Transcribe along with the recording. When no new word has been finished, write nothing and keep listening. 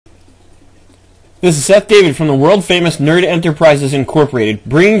This is Seth David from the world-famous Nerd Enterprises Incorporated,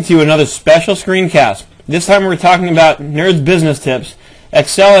 bringing to you another special screencast. This time we're talking about Nerd's business tips,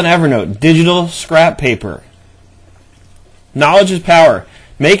 Excel and Evernote, digital scrap paper. Knowledge is power.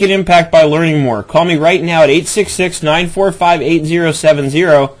 Make an impact by learning more. Call me right now at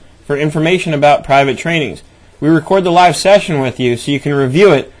 866-945-8070 for information about private trainings. We record the live session with you so you can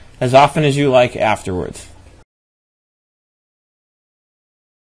review it as often as you like afterwards.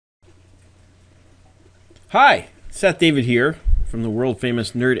 Hi, Seth David here from the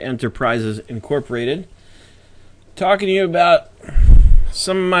world-famous Nerd Enterprises Incorporated, talking to you about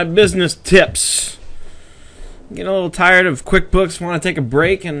some of my business tips. I'm getting a little tired of QuickBooks, want to take a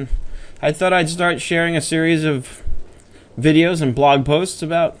break, and I thought I'd start sharing a series of videos and blog posts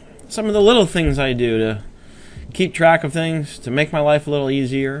about some of the little things I do to keep track of things, to make my life a little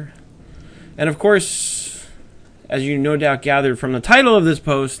easier. And of course, as you no doubt gathered from the title of this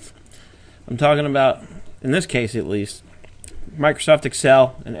post, I'm talking about, in this case at least, Microsoft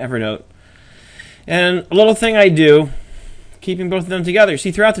Excel and Evernote. And a little thing I do, keeping both of them together.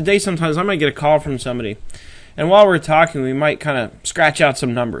 See, throughout the day sometimes I might get a call from somebody, and while we're talking we might kind of scratch out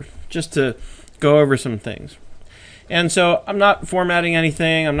some numbers just to go over some things. And so I'm not formatting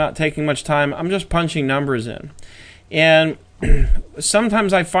anything, I'm not taking much time, I'm just punching numbers in. And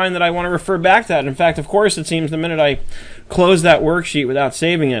sometimes I find that I want to refer back to that. In fact, of course, it seems the minute I close that worksheet without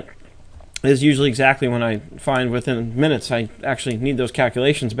saving it is usually exactly when I find within minutes I actually need those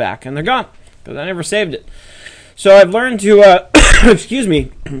calculations back, and they're gone because I never saved it. So I've learned to excuse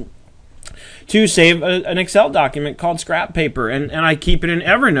me, to save an Excel document called scrap paper, and I keep it in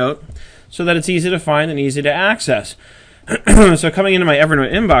Evernote so that it's easy to find and easy to access. So coming into my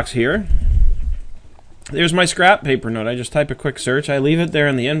Evernote inbox here, there's my scrap paper note. I just type a quick search. I leave it there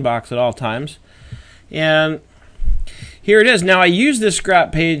in the inbox at all times, and here it is. Now I use this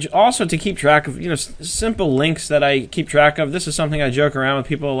scrap page also to keep track of, simple links that I keep track of. This is something I joke around with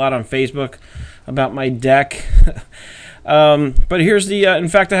people a lot on Facebook about my deck. But here's the, in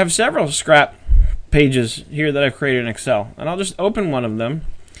fact, I have several scrap pages here that I've created in Excel. And I'll just open one of them,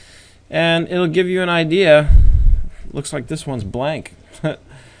 and it'll give you an idea. Looks like this one's blank.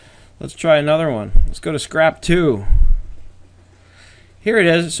 Let's try another one. Let's go to scrap 2. Here it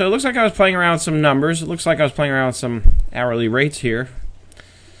is. So it looks like I was playing around with some numbers. It looks like I was playing around with some hourly rates here.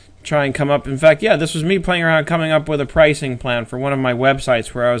 Try and come up. In fact, yeah, this was me playing around coming up with a pricing plan for one of my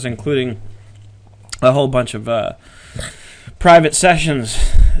websites where I was including a whole bunch of private sessions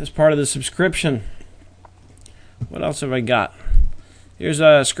as part of the subscription. What else have I got? Here's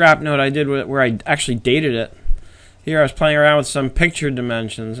a scrap note I did where I actually dated it. Here I was playing around with some picture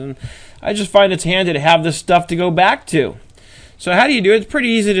dimensions, and I just find it's handy to have this stuff to go back to. So how do you do it? It's pretty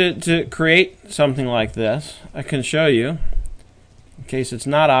easy to create something like this. I can show you in case it's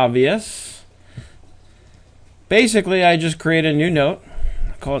not obvious. Basically, I just create a new note.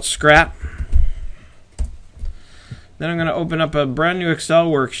 I call it scrap. Then I'm going to open up a brand new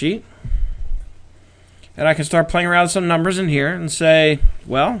Excel worksheet, and I can start playing around with some numbers in here and say,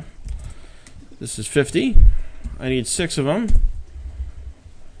 well, this is 50. I need 6 of them.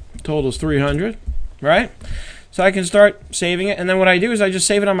 Total's 300, right? So I can start saving it, and then what I do is I just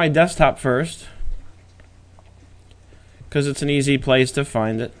save it on my desktop first because it's an easy place to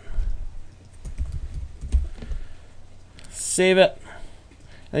find it. Save it.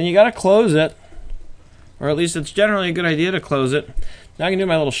 And you got to close it, or at least it's generally a good idea to close it. Now I can do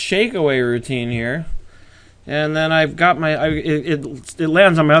my little shake away routine here, and then I've got my it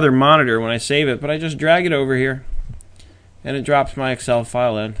lands on my other monitor when I save it, but I just drag it over here and it drops my Excel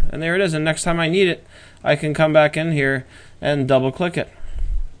file in, and there it is. And next time I need it, I can come back in here and double click it,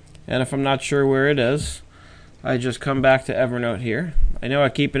 and if I'm not sure where it is, I just come back to Evernote here. I know I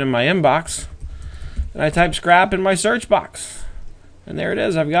keep it in my inbox, and I type scrap in my search box, and there it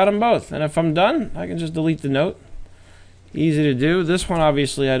is. I've got them both, and if I'm done I can just delete the note. Easy to do. This one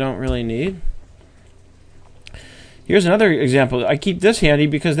obviously I don't really need. Here's another example. I keep this handy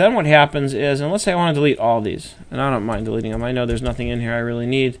because then what happens is, and let's say I want to delete all these, and I don't mind deleting them. I know there's nothing in here I really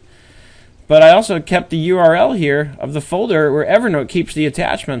need. But I also kept the URL here of the folder where Evernote keeps the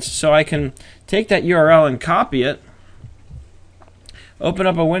attachments, so I can take that URL and copy it, open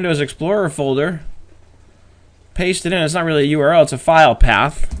up a Windows Explorer folder, paste it in. It's not really a URL, it's a file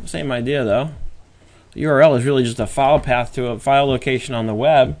path. Same idea though. The URL is really just a file path to a file location on the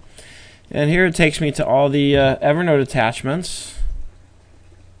web. And here it takes me to all the Evernote attachments.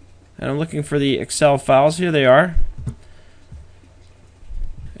 And I'm looking for the Excel files. Here they are.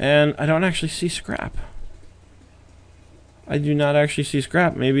 And I don't actually see scrap. I do not actually see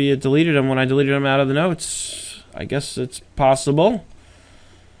scrap. Maybe it deleted them when I deleted them out of the notes. I guess it's possible.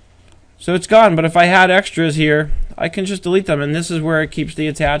 So it's gone, but if I had extras here, I can just delete them, and this is where it keeps the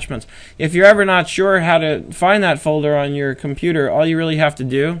attachments. If you're ever not sure how to find that folder on your computer, all you really have to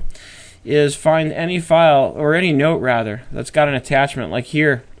do is find any file, or any note rather, that's got an attachment, like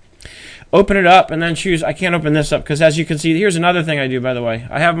here. Open it up and then choose, I can't open this up because as you can see, here's another thing I do, by the way.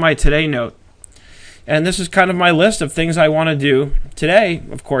 I have my today note. And this is kind of my list of things I want to do today.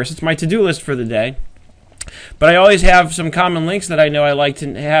 Of course, it's my to-do list for the day. But I always have some common links that I know I like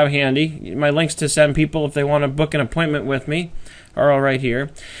to have handy. My links to send people if they want to book an appointment with me are all right here.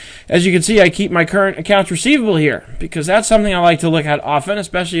 As you can see, I keep my current accounts receivable here because that's something I like to look at often,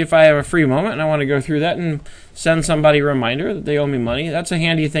 especially if I have a free moment and I want to go through that and send somebody a reminder that they owe me money. That's a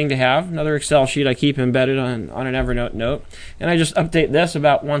handy thing to have. Another Excel sheet I keep embedded on an Evernote note. And I just update this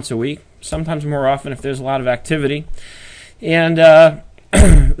about once a week, sometimes more often if there's a lot of activity. And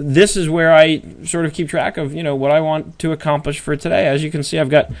this is where I sort of keep track of, what I want to accomplish for today. As you can see, I've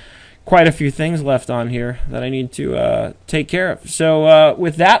got quite a few things left on here that I need to take care of. So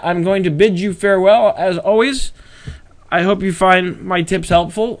with that, I'm going to bid you farewell. As always, I hope you find my tips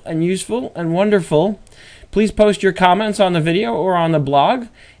helpful and useful and wonderful. Please post your comments on the video or on the blog.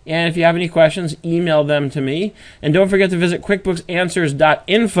 And if you have any questions, email them to me. And don't forget to visit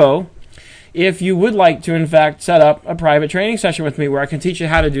QuickBooksAnswers.info if you would like to, in fact, set up a private training session with me where I can teach you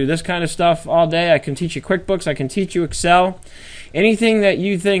how to do this kind of stuff all day. I can teach you QuickBooks. I can teach you Excel. Anything that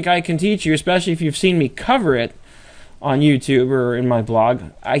you think I can teach you, especially if you've seen me cover it on YouTube or in my blog,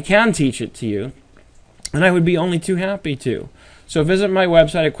 I can teach it to you. And I would be only too happy to. So visit my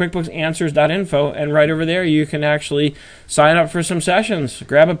website at QuickBooksAnswers.info, and right over there you can actually sign up for some sessions.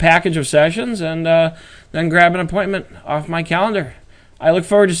 Grab a package of sessions and then grab an appointment off my calendar. I look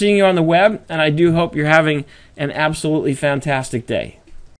forward to seeing you on the web, and I do hope you're having an absolutely fantastic day.